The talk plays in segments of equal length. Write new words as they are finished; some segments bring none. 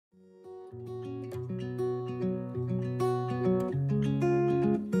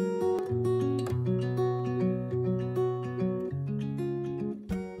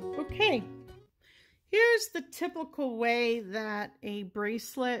a typical way that a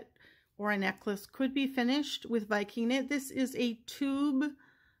bracelet or a necklace could be finished with Viking knit. This is a tube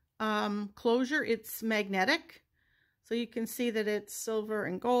closure. It's magnetic. So you can see that it's silver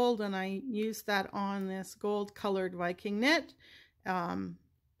and gold, and I used that on this gold colored Viking knit. And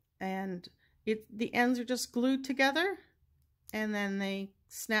the ends are just glued together, and then they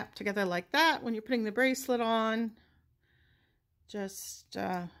snap together like that. When you're putting the bracelet on, just,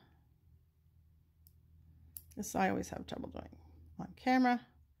 this I always have trouble doing on camera.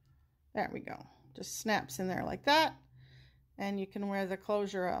 There we go. Just snaps in there like that. And you can wear the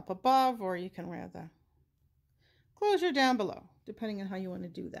closure up above, or you can wear the closure down below, depending on how you want to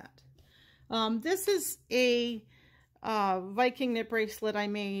do that. This is a Viking knit bracelet I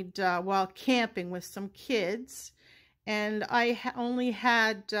made while camping with some kids. And I only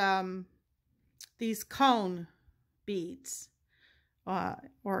had these cone beads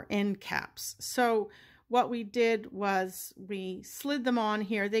or end caps. So what we did was we slid them on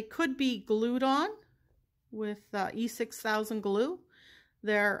here. They could be glued on with E6000 glue.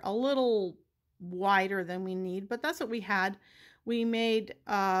 They're a little wider than we need, but that's what we had. We made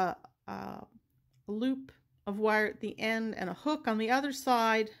a loop of wire at the end and a hook on the other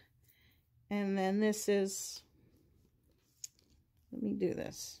side. And then this is, let me do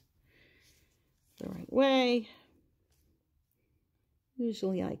this the right way.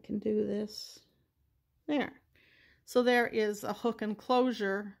 Usually I can do this. There. So there is a hook and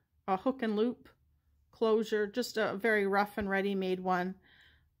closure, a hook and loop closure, just a very rough and ready-made one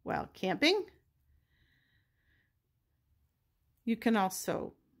while camping. You can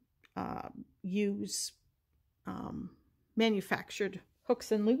also use manufactured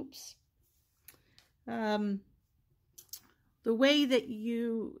hooks and loops. The way that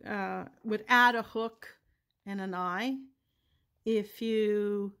you would add a hook and an eye, if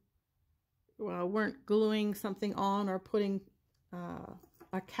you weren't gluing something on or putting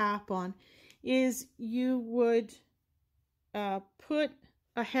a cap on, is you would put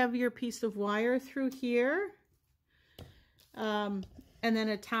a heavier piece of wire through here and then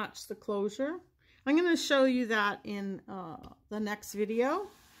attach the closure. I'm going to show you that in the next video.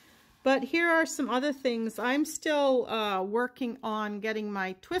 But here are some other things. I'm still working on getting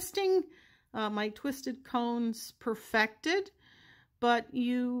my twisting, my twisted cones perfected. But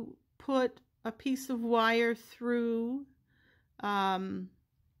you put a piece of wire through the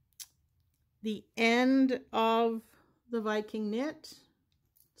end of the Viking knit.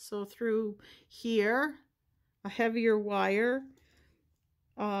 So through here, a heavier wire.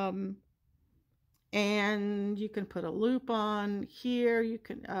 And you can put a loop on here. You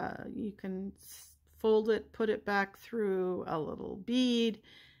can fold it, put it back through a little bead,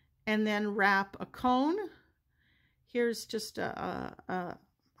 and then wrap a cone. Here's just an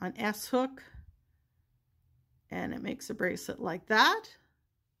S hook, and it makes a bracelet like that.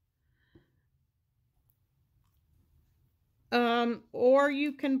 Or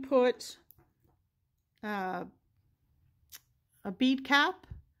you can put a bead cap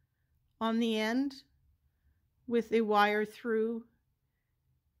on the end with a wire through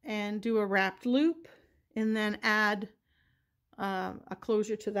and do a wrapped loop, and then add a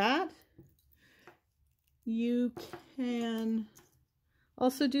closure to that. You can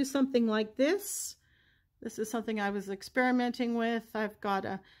also do something like this. This is something I was experimenting with.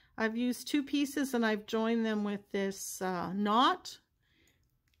 I've used two pieces and I've joined them with this knot,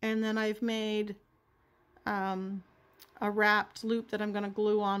 and then I've made a wrapped loop that I'm going to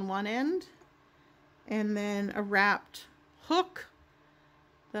glue on one end, and then a wrapped hook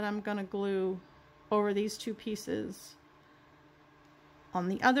that I'm going to glue over these two pieces on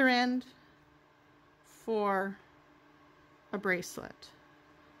the other end for a bracelet.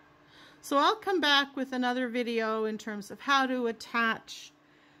 So I'll come back with another video in terms of how to attach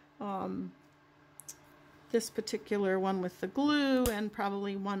this particular one with the glue, and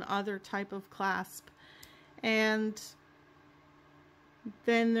probably one other type of clasp. And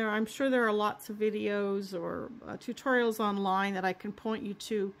then I'm sure there are lots of videos or tutorials online that I can point you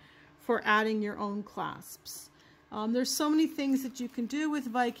to for adding your own clasps. There's so many things that you can do with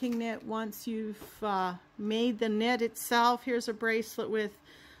Viking knit once you've made the knit itself. Here's a bracelet with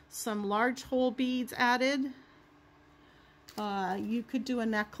some large hole beads added. You could do a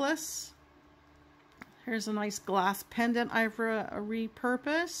necklace. Here's a nice glass pendant I've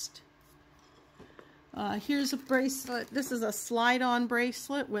repurposed. Here's a bracelet. This is a slide-on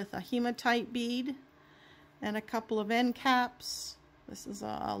bracelet with a hematite bead and a couple of end caps. This is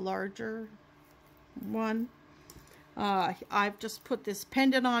a larger one. I've just put this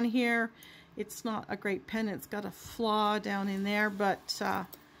pendant on here. It's not a great pendant. It's got a flaw down in there, but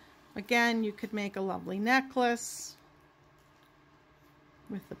Again, you could make a lovely necklace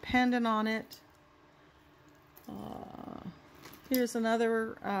with the pendant on it. Here's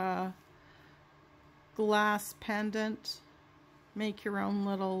another glass pendant. Make your own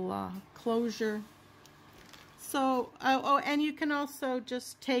little closure. So, and you can also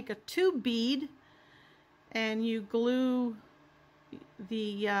just take a tube bead and you glue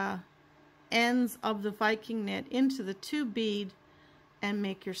the ends of the Viking knit into the tube bead and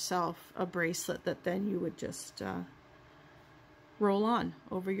make yourself a bracelet that then you would just roll on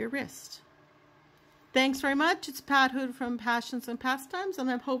over your wrist. Thanks very much. It's Pat Hood from Passions and Pastimes, and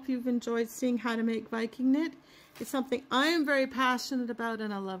I hope you've enjoyed seeing how to make Viking knit. It's something I am very passionate about,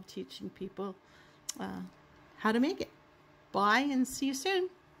 and I love teaching people how to make it. Bye, and see you soon.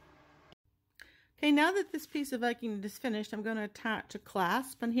 Okay, now that this piece of Viking knit is finished, I'm going to attach a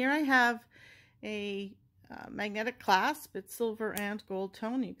clasp, and here I have a magnetic clasp. It's silver and gold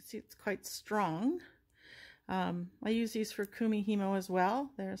tone. You can see it's quite strong. I use these for Kumi Himo as well.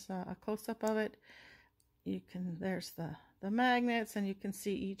 There's a close-up of it. There's the magnets, and you can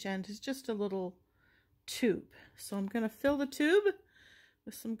see each end is just a little tube. So I'm going to fill the tube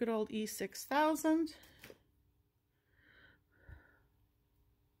with some good old E6000.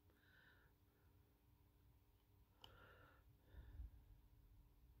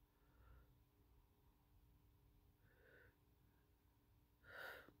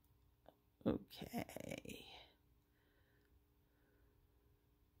 Okay.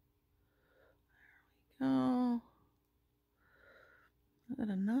 There we go. Is that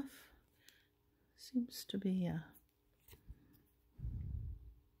enough? Seems to be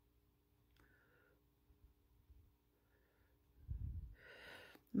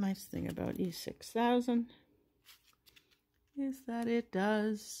nice thing about E6000 is that it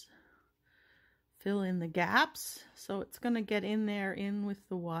does fill in the gaps, so it's going to get in there with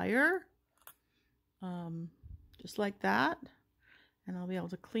the wire, just like that, and I'll be able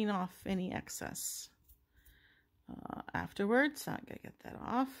to clean off any excess afterwards. So I'm going to get that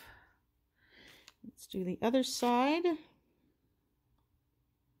off. Let's do the other side.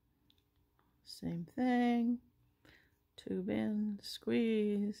 Same thing. Tube in,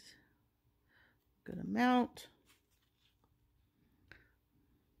 squeeze, good amount.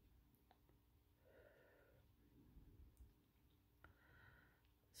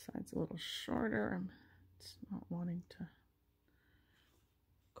 Side's a little shorter. It's not wanting to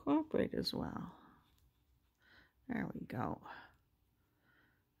cooperate as well. There we go.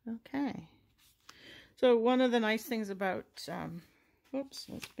 Okay. So one of the nice things about, whoops,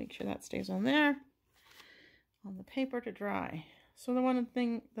 let's make sure that stays on there, on the paper to dry. So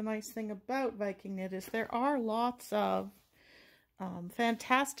the nice thing about Viking knit is there are lots of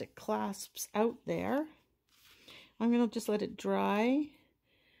fantastic clasps out there. I'm going to just let it dry,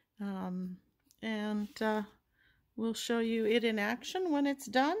 and we'll show you it in action when it's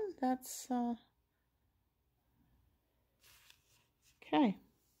done. That's okay.